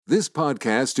This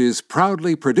podcast is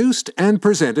proudly produced and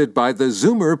presented by the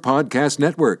Zoomer Podcast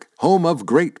Network, home of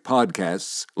great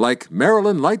podcasts like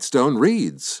Marilyn Lightstone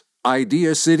Reads,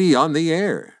 Idea City on the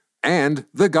Air, and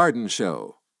The Garden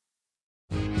Show.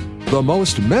 The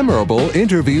most memorable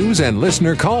interviews and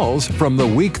listener calls from the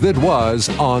week that was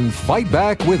on Fight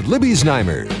Back with Libby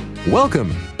Znaimer.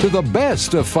 Welcome to the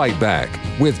best of Fight Back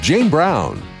with Jane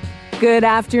Brown. Good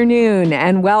afternoon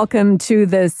and welcome to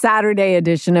the Saturday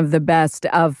edition of the Best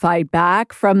of Fight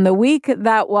Back from the week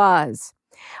that was.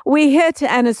 We hit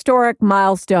an historic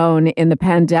milestone in the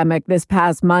pandemic this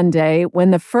past Monday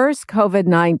when the first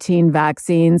COVID-19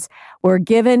 vaccines were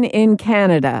given in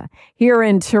Canada, here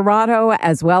in Toronto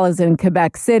as well as in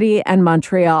Quebec City and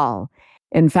Montreal.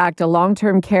 In fact, a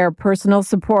long-term care personal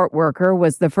support worker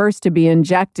was the first to be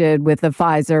injected with the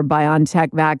Pfizer-BioNTech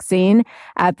vaccine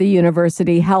at the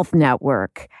University Health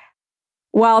Network.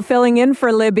 While filling in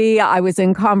for Libby, I was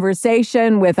in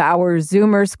conversation with our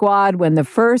Zoomer squad when the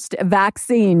first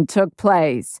vaccine took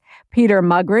place. Peter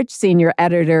Muggeridge, senior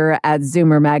editor at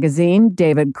Zoomer Magazine,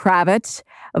 David Cravit,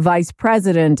 vice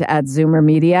president at Zoomer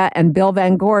Media, and Bill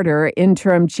VanGorder,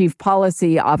 interim chief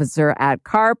policy officer at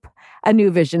CARP, A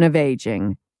New Vision of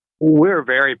Aging. We're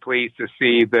very pleased to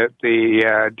see that the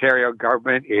Ontario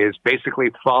government is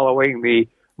basically following the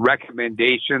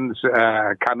recommendations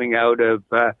coming out of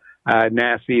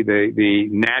NACI, the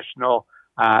National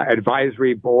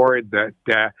Advisory Board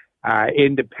that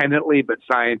independently but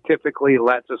scientifically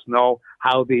lets us know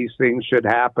how these things should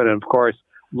happen. And of course,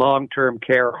 long-term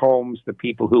care homes, the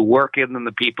people who work in them,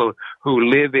 the people who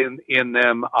live in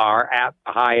them are at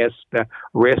the highest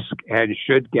risk and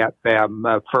should get them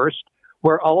first.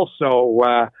 We're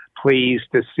also pleased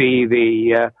to see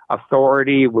the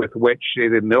authority with which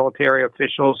the military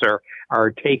officials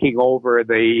are taking over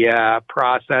the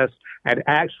process and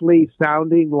actually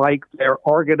sounding like they're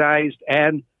organized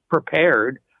and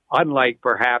prepared, unlike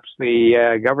perhaps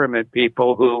the government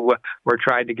people who were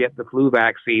trying to get the flu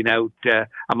vaccine out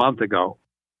a month ago.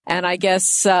 And I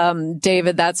guess,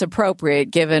 David, that's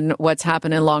appropriate given what's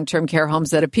happened in long-term care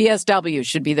homes, that a PSW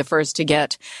should be the first to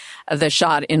get the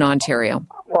shot in Ontario.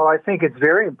 Well, I think it's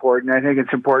very important. I think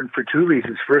it's important for two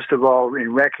reasons. First of all,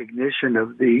 in recognition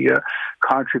of the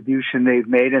contribution they've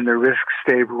made and the risks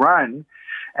they've run.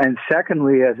 And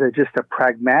secondly, as just a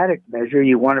pragmatic measure,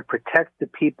 you want to protect the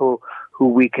people who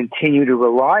we continue to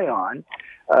rely on,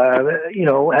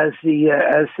 as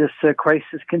this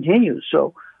crisis continues.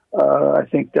 So I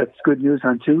think that's good news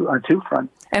on two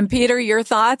fronts. And Peter, your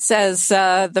thoughts as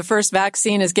the first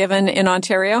vaccine is given in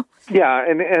Ontario? Yeah,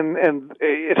 and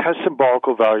it has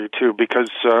symbolical value too, because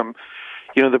the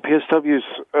PSWs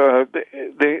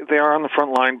they are on the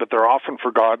front line, but they're often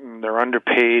forgotten. They're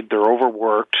underpaid. They're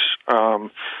overworked.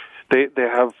 They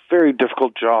have a very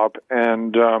difficult job,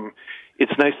 and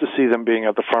it's nice to see them being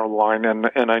at the front of the line.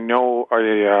 And I know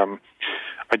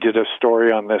I did a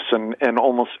story on this, and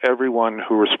almost everyone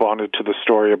who responded to the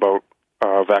story about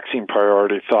vaccine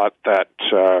priority thought that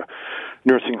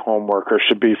nursing home workers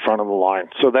should be front of the line.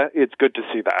 So that it's good to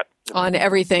see that. On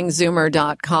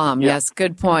everythingzoomer.com. Yeah. Yes,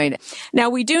 good point.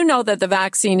 Now, we do know that the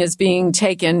vaccine is being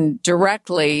taken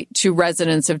directly to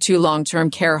residents of two long-term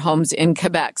care homes in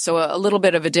Quebec. So a little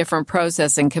bit of a different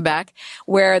process in Quebec,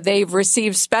 where they've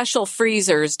received special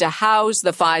freezers to house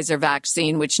the Pfizer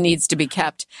vaccine, which needs to be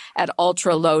kept at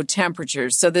ultra-low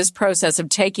temperatures. So this process of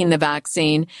taking the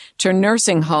vaccine to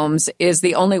nursing homes is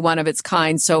the only one of its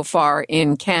kind so far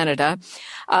in Canada.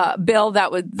 Bill,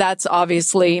 that's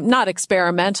obviously not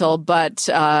experimental, but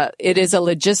it is a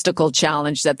logistical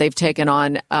challenge that they've taken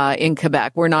on in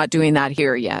Quebec. We're not doing that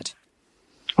here yet.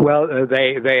 Well,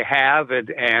 they have,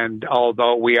 and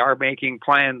although we are making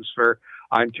plans for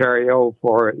Ontario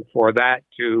for that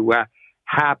to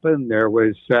happen, there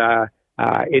was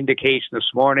indication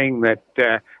this morning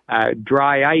that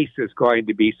dry ice is going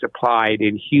to be supplied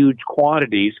in huge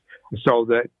quantities, so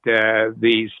that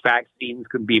these vaccines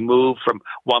can be moved from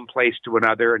one place to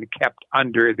another and kept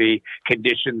under the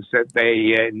conditions that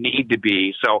they need to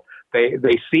be. So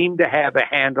they seem to have a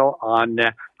handle on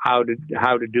how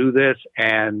to do this,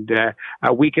 and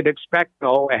we could expect,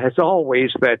 though, as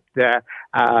always, that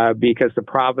because the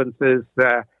provinces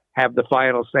have the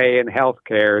final say in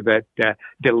healthcare, that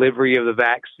delivery of the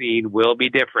vaccine will be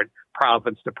different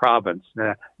province to province.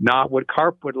 Not what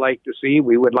CARP would like to see.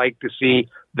 We would like to see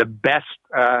the best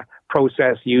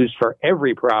process used for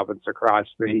every province across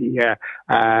the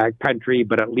country,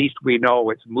 but at least we know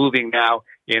it's moving now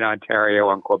in Ontario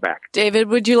and Quebec. David,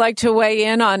 would you like to weigh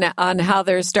in on how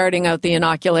they're starting out the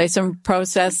inoculation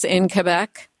process in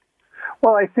Quebec?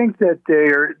 Well, I think that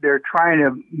they're trying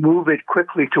to move it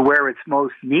quickly to where it's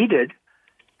most needed.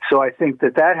 So I think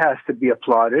that has to be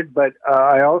applauded. But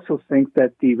I also think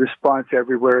that the response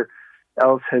everywhere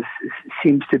else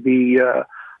seems to be,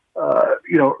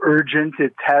 urgent.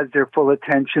 It has their full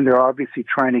attention. They're obviously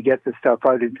trying to get the stuff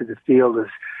out into the field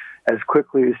as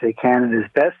quickly as they can and as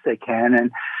best they can.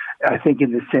 And I think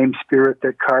in the same spirit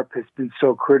that CARP has been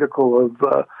so critical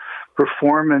of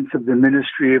performance of the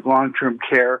Ministry of Long-Term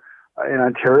Care in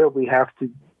Ontario, we have to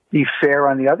be fair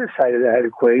on the other side of that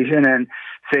equation and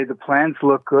say the plans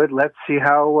look good. Let's see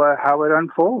how it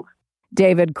unfolds.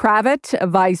 David Cravit,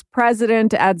 Vice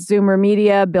President at Zoomer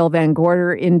Media, Bill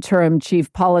VanGorder, Interim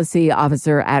Chief Policy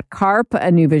Officer at CARP,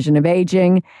 A New Vision of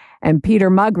Aging, and Peter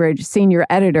Muggeridge, Senior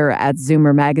Editor at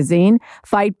Zoomer Magazine.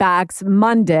 Fight Back's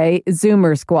Monday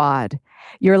Zoomer Squad.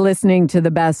 You're listening to the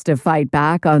best of Fight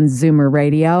Back on Zoomer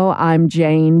Radio. I'm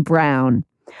Jane Brown.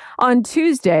 On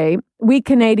Tuesday, we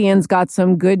Canadians got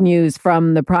some good news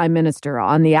from the Prime Minister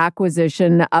on the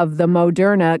acquisition of the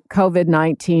Moderna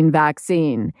COVID-19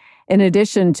 vaccine, in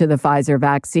addition to the Pfizer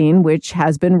vaccine, which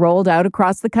has been rolled out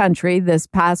across the country this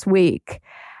past week.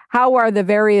 How are the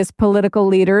various political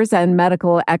leaders and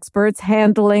medical experts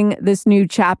handling this new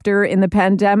chapter in the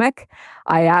pandemic?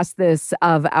 I asked this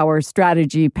of our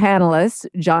strategy panelists,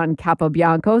 John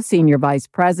Capobianco, Senior Vice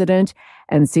President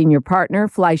and Senior Partner,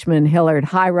 Fleischman Hillard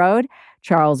High Road,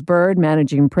 Charles Bird,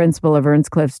 Managing Principal of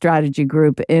Earnscliffe Strategy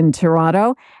Group in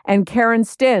Toronto, and Karen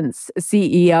Stintz,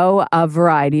 CEO of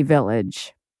Variety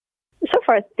Village. So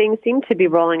far, things seem to be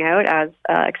rolling out as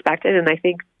expected, and I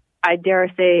think I dare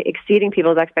say exceeding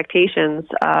people's expectations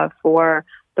for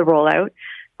the rollout,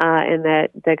 and that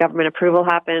the government approval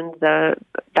happened, the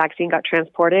vaccine got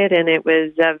transported, and it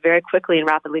was very quickly and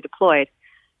rapidly deployed.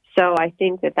 So I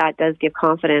think that does give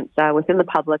confidence within the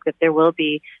public that there will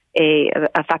be a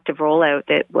effective rollout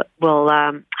that will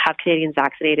have Canadians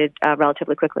vaccinated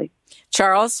relatively quickly.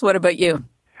 Charles, what about you?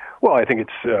 Well, I think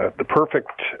it's the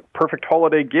perfect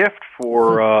holiday gift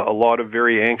for a lot of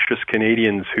very anxious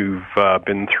Canadians who've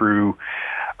been through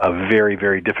a very,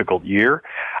 very difficult year.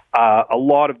 A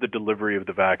lot of the delivery of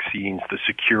the vaccines, the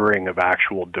securing of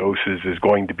actual doses is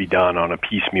going to be done on a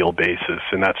piecemeal basis,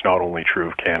 and that's not only true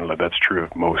of Canada, that's true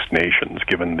of most nations,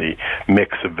 given the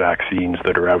mix of vaccines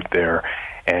that are out there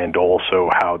and also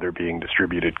how they're being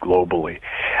distributed globally.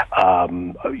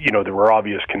 There were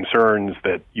obvious concerns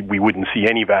that we wouldn't see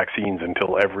any vaccines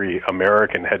until every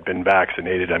American had been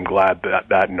vaccinated. I'm glad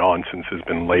that nonsense has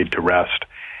been laid to rest.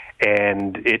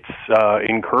 And it's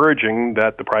encouraging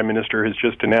that the Prime Minister has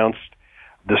just announced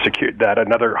that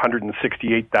another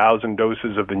 168,000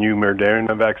 doses of the new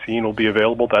Moderna vaccine will be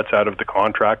available. That's out of the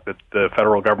contract that the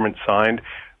federal government signed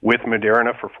with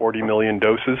Moderna for 40 million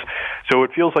doses. So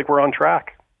it feels like we're on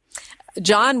track.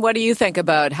 John, what do you think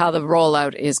about how the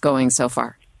rollout is going so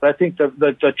far? I think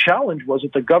the challenge was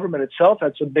that the government itself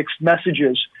had some mixed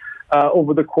messages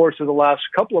over the course of the last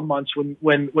couple of months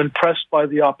when pressed by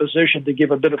the opposition to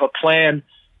give a bit of a plan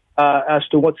as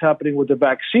to what's happening with the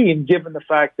vaccine, given the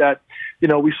fact that,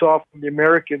 we saw from the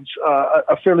Americans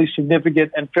a fairly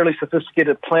significant and fairly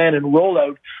sophisticated plan and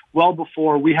rollout well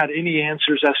before we had any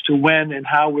answers as to when and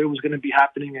how it was going to be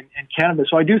happening in Canada.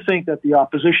 So I do think that the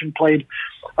opposition played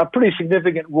a pretty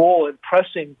significant role in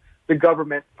pressing the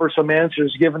government for some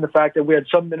answers, given the fact that we had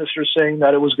some ministers saying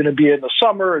that it was going to be in the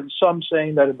summer and some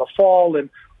saying that in the fall, and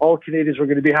all Canadians were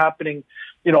going to be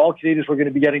all Canadians were going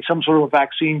to be getting some sort of a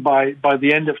vaccine by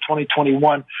the end of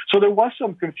 2021. So there was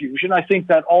some confusion. I think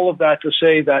that all of that to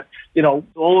say that,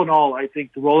 all in all, I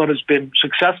think the rollout has been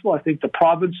successful. I think the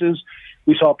provinces,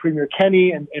 we saw Premier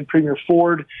Kenney and Premier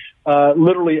Ford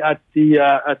literally at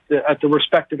the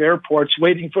respective airports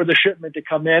waiting for the shipment to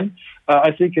come in.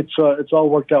 I think it's all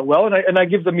worked out well, and I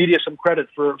give the media some credit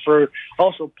for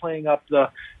also playing up the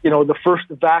first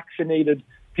vaccinated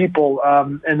people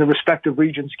in the respective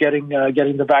regions getting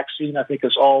the vaccine. I think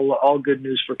is all good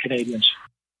news for Canadians.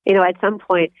 At some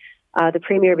point, the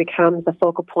Premier becomes the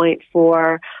focal point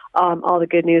for all the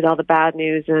good news, all the bad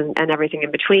news, and everything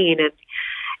in between.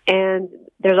 And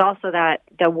there's also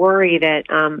the worry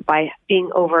that by being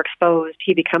overexposed,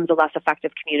 he becomes a less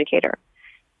effective communicator,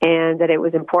 and that it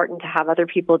was important to have other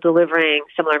people delivering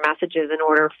similar messages in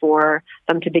order for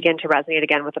them to begin to resonate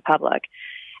again with the public.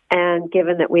 And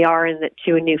given that we are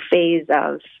to a new phase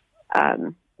of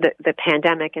the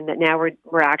pandemic, and that now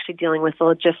we're actually dealing with the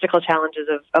logistical challenges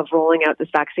of rolling out this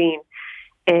vaccine,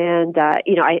 and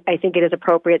I think it is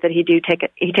appropriate that he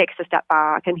takes a step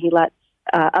back and he lets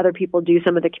other people do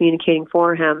some of the communicating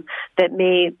for him. That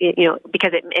may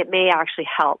because it may actually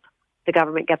help the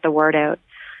government get the word out.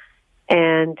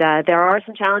 And there are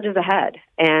some challenges ahead.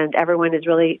 And everyone is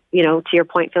really, to your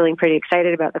point, feeling pretty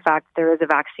excited about the fact that there is a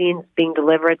vaccine being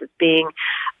delivered, that's being,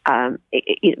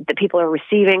 that people are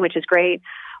receiving, which is great.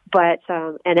 But,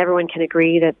 and everyone can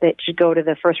agree that it should go to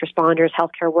the first responders,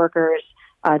 healthcare workers,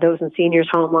 those in seniors'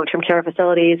 home, long-term care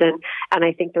facilities. And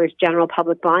I think there's general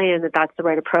public buy-in that that's the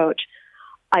right approach.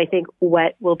 I think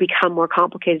what will become more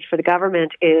complicated for the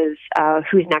government is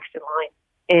who's next in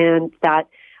line. And that,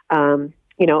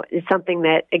 is something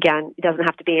that, again, doesn't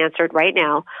have to be answered right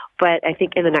now. But I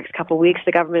think in the next couple of weeks,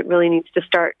 the government really needs to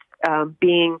start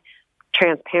being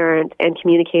transparent and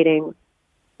communicating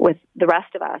with the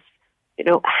rest of us.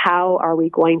 How are we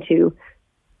going to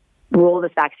roll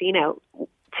this vaccine out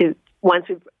to once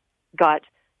we've got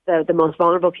the most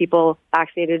vulnerable people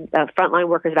vaccinated, frontline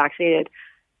workers vaccinated,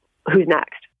 who's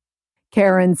next?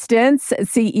 Karen Stintz,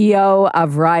 CEO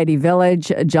of Variety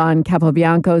Village, John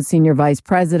Capobianco, Senior Vice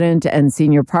President and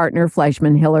Senior Partner,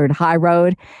 Fleischman Hillard High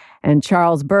Road, and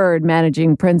Charles Bird,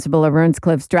 Managing Principal of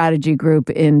Earnscliffe Strategy Group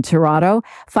in Toronto,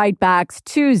 Fight Back's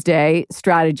Tuesday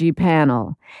strategy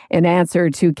panel. In answer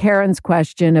to Karen's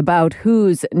question about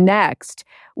who's next,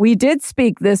 we did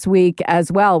speak this week as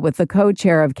well with the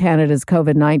co-chair of Canada's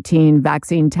COVID-19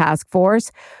 Vaccine Task Force,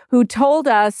 who told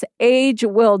us age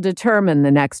will determine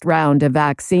the next round of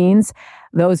vaccines,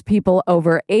 those people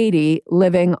over 80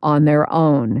 living on their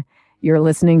own. You're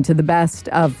listening to the best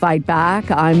of Fight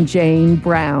Back. I'm Jane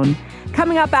Brown.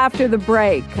 Coming up after the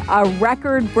break, a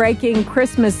record-breaking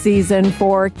Christmas season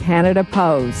for Canada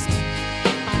Post.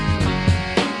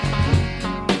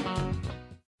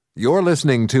 You're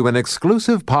listening to an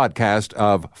exclusive podcast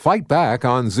of Fight Back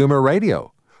on Zoomer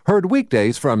Radio. Heard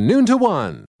weekdays from noon to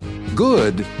 1.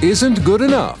 Good isn't good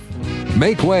enough.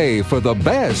 Make way for the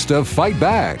best of Fight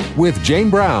Back with Jane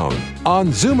Brown on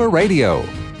Zoomer Radio.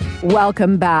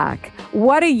 Welcome back.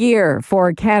 What a year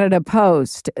for Canada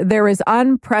Post. There is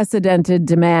unprecedented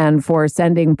demand for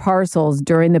sending parcels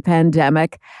during the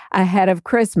pandemic ahead of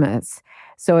Christmas.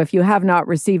 So if you have not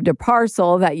received a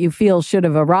parcel that you feel should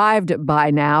have arrived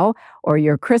by now, or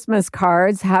your Christmas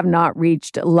cards have not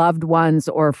reached loved ones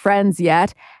or friends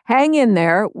yet, hang in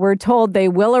there. We're told they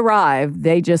will arrive.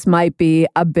 They just might be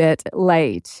a bit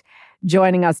late.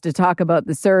 Joining us to talk about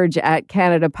the surge at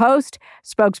Canada Post,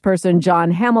 spokesperson John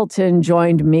Hamilton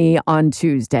joined me on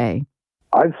Tuesday.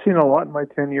 I've seen a lot in my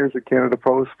 10 years at Canada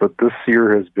Post, but this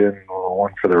year has been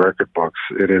one for the record books.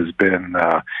 It has been...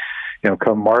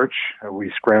 come March,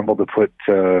 we scrambled to put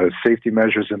safety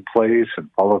measures in place and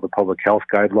follow the public health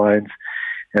guidelines.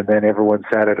 And then everyone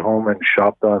sat at home and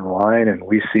shopped online. And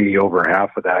we see over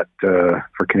half of that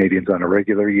for Canadians on a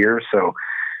regular year. So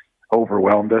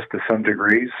overwhelmed us to some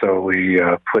degree. So we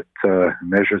put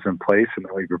measures in place, and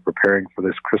then we were preparing for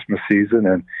this Christmas season.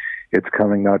 And it's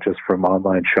coming not just from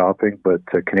online shopping, but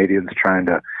Canadians trying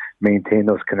to maintain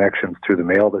those connections through the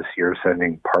mail this year,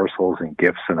 sending parcels and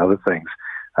gifts and other things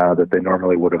that they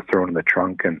normally would have thrown in the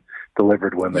trunk and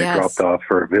delivered when they dropped off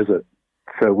for a visit.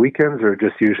 So weekends are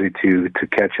just usually to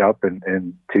catch up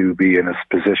and to be in a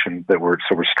position that we're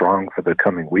strong for the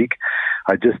coming week.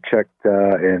 I just checked,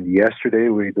 and yesterday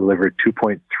we delivered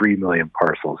 2.3 million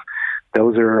parcels.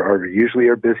 Those are usually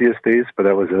our busiest days, but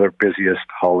that was our busiest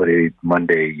holiday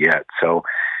Monday yet. So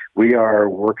we are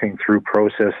working through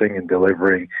processing and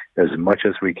delivering as much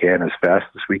as we can, as fast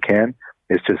as we can.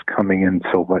 It's just coming in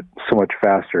so much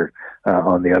faster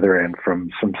on the other end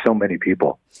from so many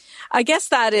people. I guess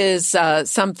that is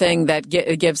something that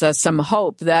gives us some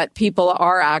hope that people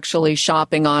are actually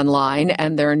shopping online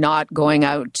and they're not going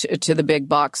out to the big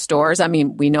box stores. I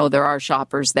mean, we know there are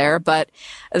shoppers there, but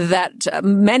that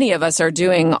many of us are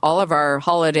doing all of our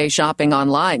holiday shopping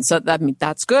online. So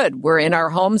that's good. We're in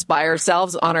our homes by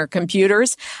ourselves on our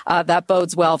computers. That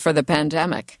bodes well for the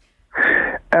pandemic.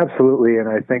 Absolutely, and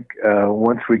I think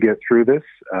once we get through this,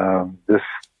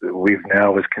 we've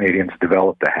now as Canadians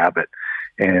developed a habit,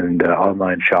 and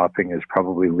online shopping has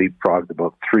probably leapfrogged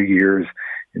about 3 years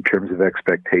in terms of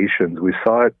expectations. We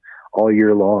saw it all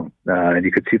year long, and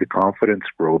you could see the confidence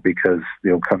grow because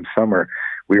come summer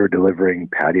we were delivering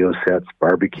patio sets,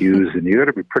 barbecues, and you got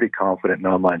to be pretty confident in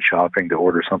online shopping to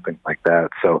order something like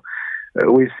that. So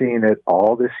we've seen it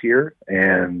all this year,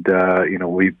 and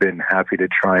we've been happy to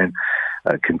try and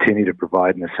continue to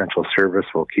provide an essential service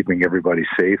while keeping everybody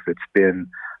safe. It's been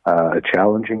a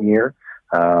challenging year,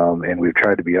 and we've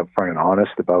tried to be upfront and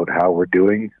honest about how we're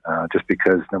doing, just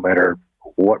because no matter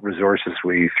what resources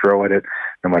we throw at it,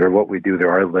 no matter what we do, there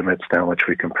are limits to how much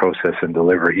we can process and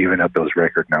deliver, even at those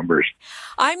record numbers.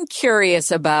 I'm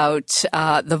curious about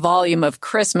the volume of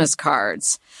Christmas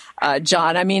cards.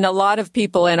 John. I mean, a lot of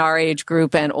people in our age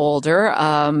group and older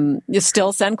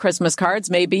still send Christmas cards,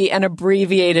 maybe an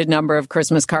abbreviated number of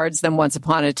Christmas cards than once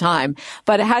upon a time.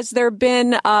 But has there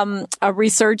been a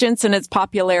resurgence in its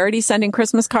popularity sending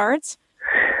Christmas cards?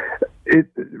 It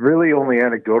really only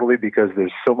anecdotally, because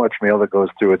there's so much mail that goes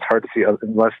through. It's hard to see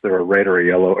unless they're a red or a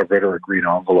yellow, a red or a green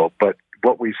envelope. But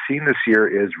what we've seen this year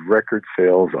is record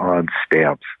sales on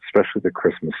stamps, especially the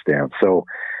Christmas stamps. So,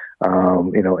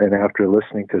 and after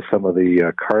listening to some of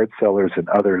the card sellers and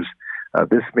others,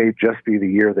 this may just be the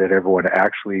year that everyone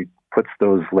actually puts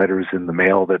those letters in the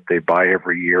mail that they buy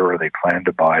every year or they plan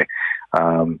to buy.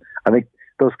 I think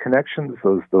those connections,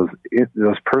 those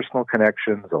personal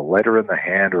connections, a letter in the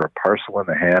hand or a parcel in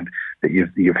the hand that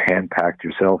you've hand-packed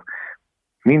yourself,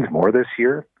 means more this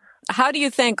year. How do you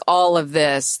think all of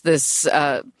this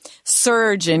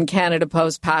surge in Canada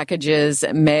Post packages,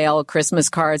 mail, Christmas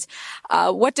cards,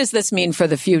 what does this mean for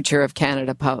the future of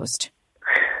Canada Post?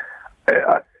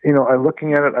 I'm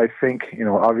looking at it, I think,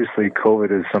 obviously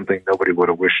COVID is something nobody would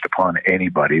have wished upon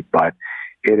anybody, but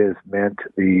it has meant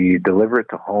the deliver it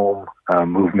to home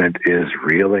movement is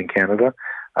real in Canada,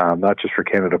 not just for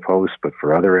Canada Post, but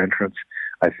for other entrants.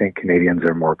 I think Canadians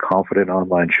are more confident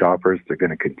online shoppers. They're going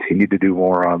to continue to do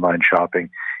more online shopping,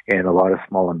 and a lot of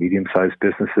small and medium-sized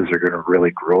businesses are going to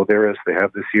really grow there as they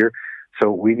have this year.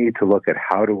 So we need to look at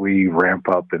how do we ramp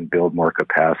up and build more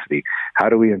capacity? How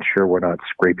do we ensure we're not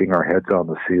scraping our heads on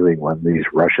the ceiling when these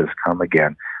rushes come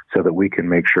again, so that we can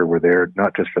make sure we're there,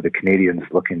 not just for the Canadians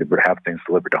looking to have things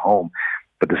delivered to home,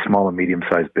 but the small and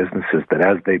medium-sized businesses that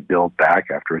as they build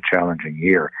back after a challenging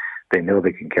year, they know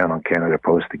they can count on Canada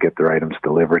Post to get their items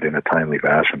delivered in a timely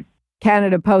fashion.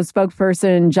 Canada Post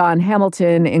spokesperson John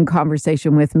Hamilton in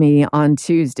conversation with me on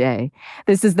Tuesday.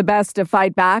 This is the Best of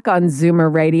Fight Back on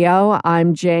Zoomer Radio.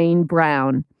 I'm Jane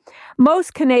Brown.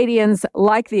 Most Canadians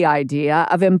like the idea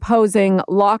of imposing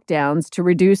lockdowns to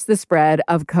reduce the spread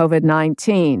of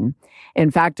COVID-19. In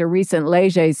fact, a recent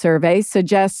Leger survey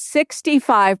suggests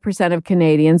 65% of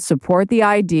Canadians support the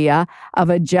idea of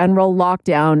a general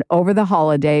lockdown over the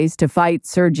holidays to fight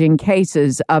surging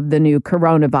cases of the new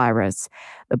coronavirus.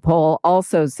 The poll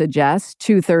also suggests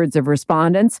 2/3 of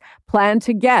respondents plan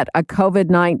to get a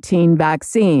COVID-19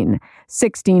 vaccine.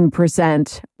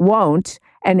 16% won't,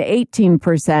 and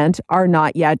 18% are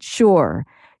not yet sure.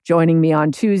 Joining me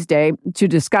on Tuesday to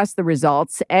discuss the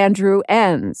results, Andrew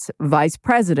Enns, Vice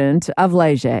President of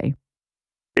Leger.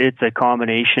 It's a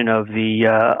combination of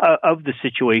the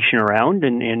situation around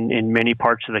in many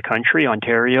parts of the country.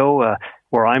 Ontario,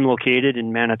 where I'm located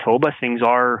in Manitoba, things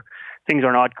are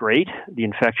not great. The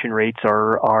infection rates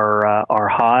are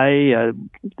high.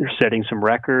 They're setting some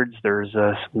records. There's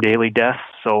some daily deaths.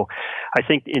 So I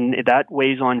think that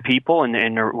weighs on people,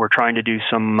 and we're trying to do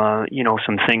some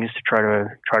things to try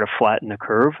to flatten the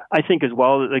curve. I think as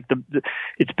well, like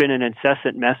it's been an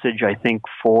incessant message. I think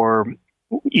for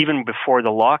even before the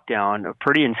lockdown, a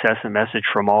pretty incessant message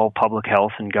from all public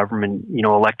health and government,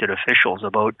 elected officials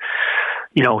about,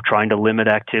 trying to limit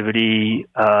activity,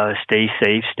 stay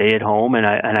safe, stay at home. And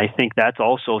I think that's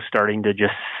also starting to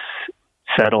just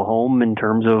settle home in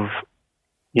terms of,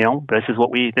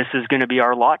 this is going to be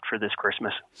our lot for this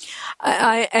Christmas.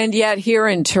 And yet here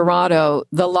in Toronto,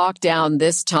 the lockdown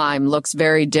this time looks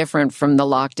very different from the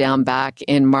lockdown back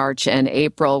in March and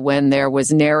April when there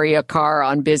was nary a car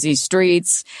on busy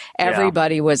streets.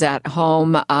 Everybody was at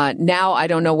home. Now, I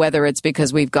don't know whether it's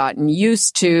because we've gotten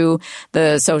used to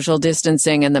the social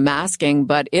distancing and the masking,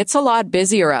 but it's a lot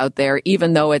busier out there,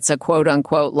 even though it's a quote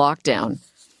unquote lockdown.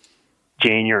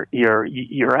 Jane,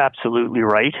 you're absolutely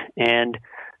right. And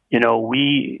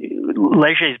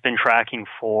Leger's been tracking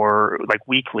for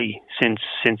weekly since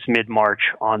mid-March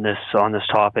on this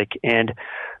topic, and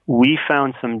we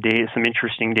found some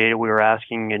interesting data. We were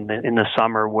asking in the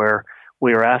summer where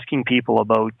we were asking people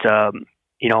about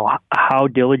how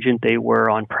diligent they were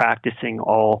on practicing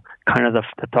all kind of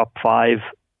the top 5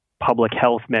 public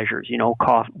health measures.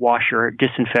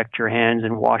 Disinfect your hands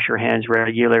and wash your hands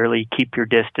regularly. Keep your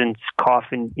distance. Cough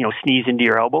and sneeze into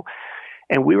your elbow.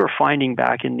 And we were finding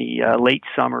back in the late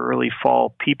summer, early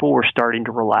fall, people were starting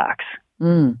to relax.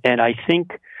 And I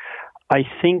think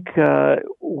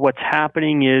what's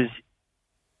happening is,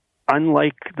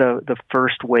 unlike the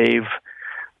first wave,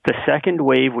 the second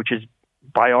wave, which is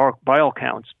by all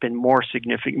counts been more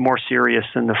significant, more serious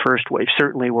than the first wave.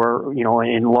 Certainly, we're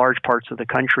in large parts of the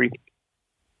country,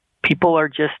 people are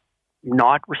just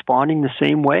not responding the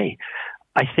same way.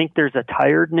 I think there's a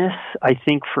tiredness. I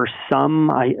think for some,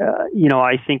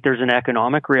 I think there's an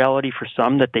economic reality for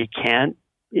some that they can't,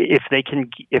 if they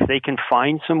can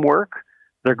find some work,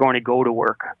 they're going to go to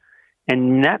work.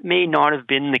 And that may not have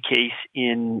been the case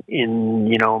in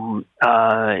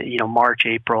March,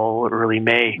 April, early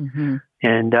May. Mm-hmm.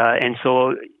 And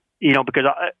so, because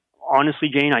honestly,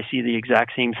 Jane, I see the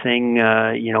exact same thing,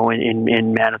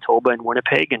 in Manitoba and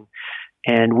Winnipeg,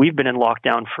 and we've been in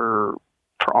lockdown for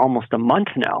almost a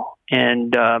month now,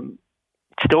 and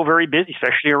still very busy,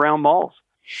 especially around malls.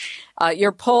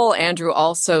 Your poll, Andrew,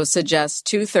 also suggests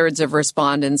 2/3 of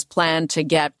respondents plan to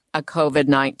get a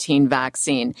COVID-19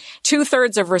 vaccine.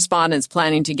 2/3 of respondents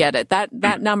planning to get it.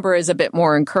 That number is a bit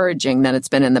more encouraging than it's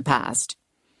been in the past.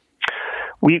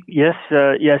 Yes,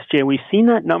 Jay. We've seen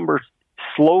that number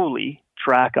slowly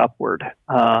track upward.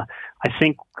 I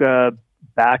think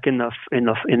back in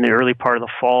the early part of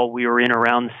the fall, we were in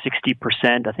around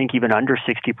 60%. I think even under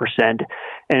 60%,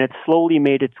 and it slowly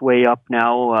made its way up.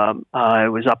 Now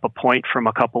it was up a point from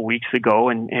a couple weeks ago,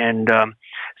 and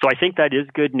so I think that is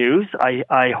good news.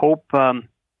 I hope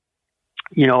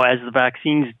as the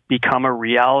vaccines become a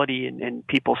reality and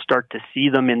people start to see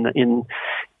them in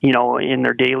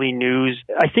their daily news.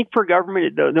 I think for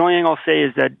government, the only thing I'll say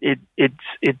is that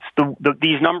it's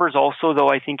these numbers also, though,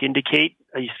 I think indicate,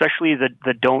 especially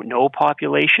the don't know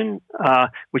population,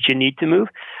 which you need to move,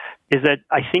 is that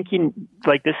I think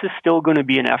this is still going to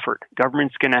be an effort.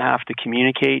 Government's going to have to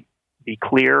communicate, be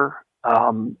clear,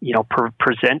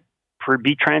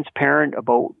 be transparent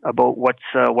about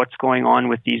what's going on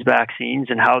with these vaccines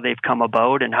and how they've come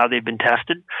about and how they've been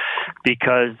tested,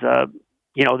 because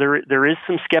there is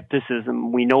some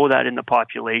skepticism. We know that in the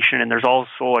population, and there's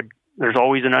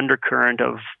always an undercurrent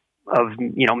of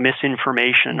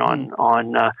misinformation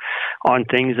on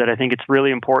things that I think it's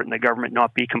really important the government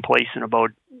not be complacent about.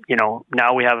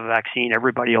 Now we have a vaccine,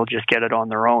 everybody will just get it on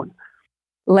their own.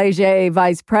 Léger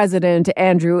Vice President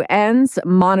Andrew Enns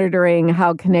monitoring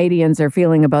how Canadians are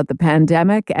feeling about the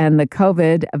pandemic and the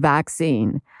COVID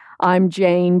vaccine. I'm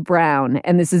Jane Brown,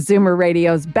 and this is Zoomer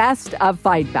Radio's Best of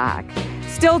Fight Back.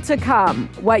 Still to come,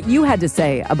 what you had to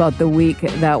say about the week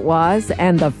that was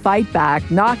and the Fight Back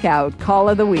Knockout Call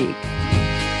of the Week.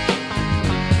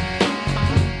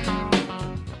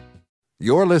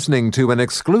 You're listening to an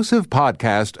exclusive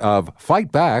podcast of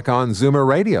Fight Back on Zoomer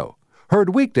Radio.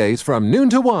 Heard weekdays from noon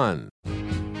to 1.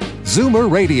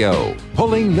 Zoomer Radio,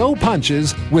 pulling no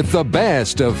punches with the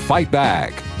best of Fight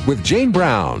Back with Jane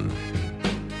Brown.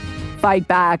 Fight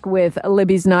Back with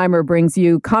Libby Znaimer brings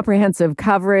you comprehensive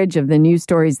coverage of the news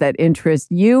stories that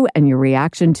interest you and your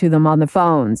reaction to them on the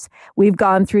phones. We've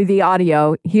gone through the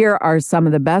audio. Here are some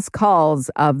of the best calls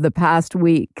of the past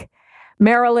week.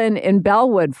 Marilyn in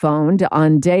Bellwood phoned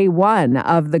on day one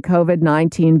of the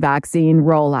COVID-19 vaccine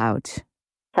rollout.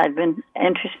 I've been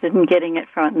interested in getting it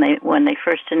when they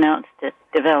first announced its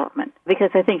development, because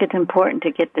I think it's important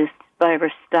to get this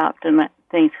virus stopped and let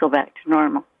things go back to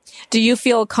normal. Do you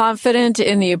feel confident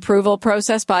in the approval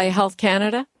process by Health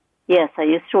Canada? Yes, I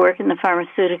used to work in the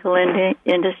pharmaceutical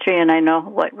industry, and I know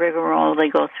what rigmarole they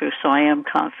go through, so I am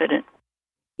confident.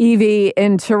 Evie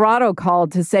in Toronto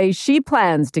called to say she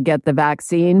plans to get the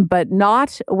vaccine, but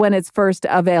not when it's first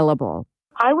available.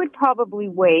 I would probably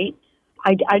wait.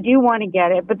 I do want to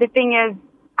get it, but the thing is,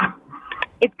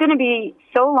 it's going to be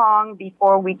so long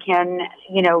before we can,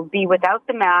 be without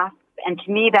the masks, and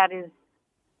to me that is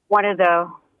one of the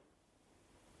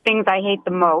things I hate the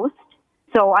most.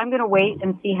 So I'm going to wait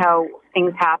and see how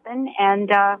things happen, and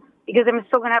because I'm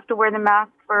still going to have to wear the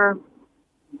mask for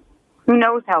who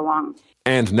knows how long.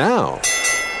 And now,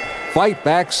 Fight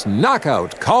Back's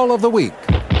Knockout Call of the Week.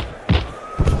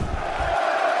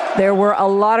 There were a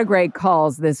lot of great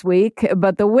calls this week,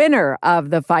 but the winner of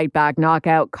the Fight Back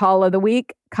Knockout Call of the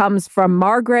Week comes from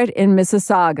Margaret in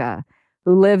Mississauga,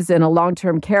 who lives in a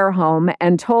long-term care home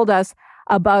and told us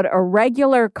about a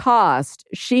regular cost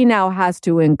she now has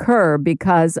to incur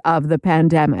because of the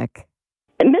pandemic.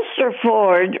 Mr.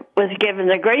 Ford was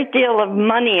given a great deal of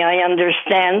money, I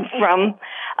understand, from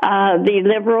the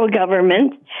Liberal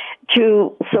government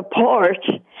to support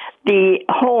the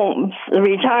homes, the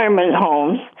retirement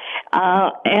homes,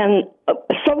 and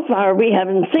so far we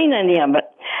haven't seen any of it.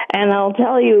 And I'll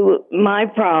tell you, my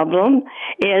problem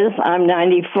is I'm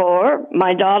 94.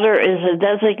 My daughter is a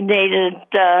designated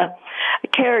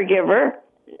caregiver.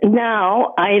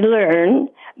 Now I learn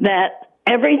that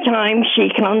every time she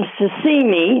comes to see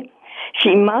me,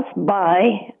 she must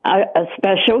buy a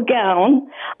special gown.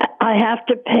 I have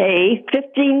to pay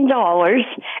 $15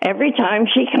 every time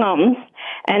she comes,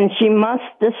 and she must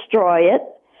destroy it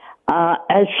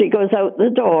as she goes out the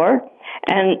door.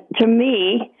 And to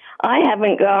me, I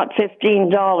haven't got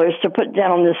 $15 to put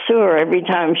down the sewer every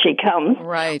time she comes.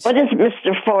 Right. What is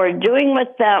Mr. Ford doing with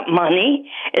that money?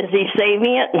 Is he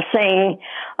saving it and saying,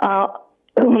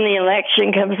 when the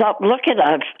election comes up, look at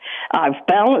I've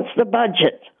balanced the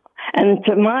budget. And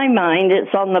to my mind,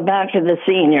 it's on the back of the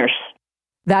seniors.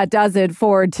 That does it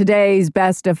for today's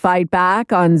Best of Fight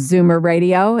Back on Zoomer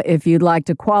Radio. If you'd like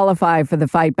to qualify for the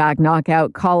Fight Back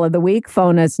Knockout Call of the Week,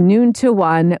 phone us noon to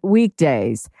 1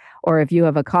 weekdays. Or if you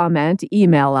have a comment,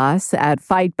 email us at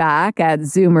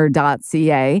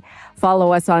fightback@zoomer.ca.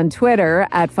 Follow us on Twitter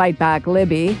at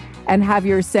FightbackLibby. And have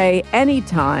your say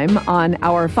anytime on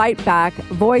our Fight Back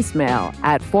voicemail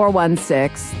at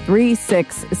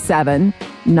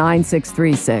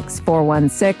 416-367-9636.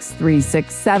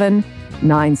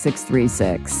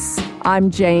 416-367-9636.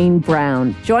 I'm Jane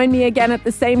Brown. Join me again at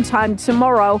the same time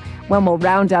tomorrow when we'll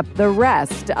round up the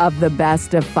rest of the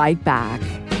Best of Fight Back.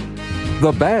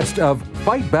 The Best of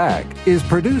Fight Back is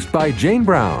produced by Jane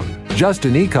Brown,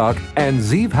 Justin Eacock, and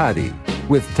Zeev Hadi,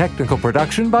 with technical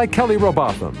production by Kelly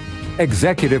Robotham.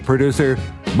 Executive producer,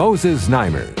 Moses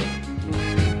Znaimer.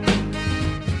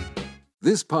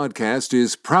 This podcast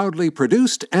is proudly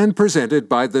produced and presented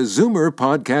by the Zoomer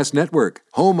Podcast Network,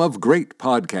 home of great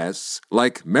podcasts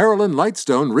like Marilyn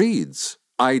Lightstone Reads,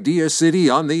 Idea City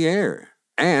on the Air,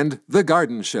 and The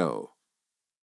Garden Show.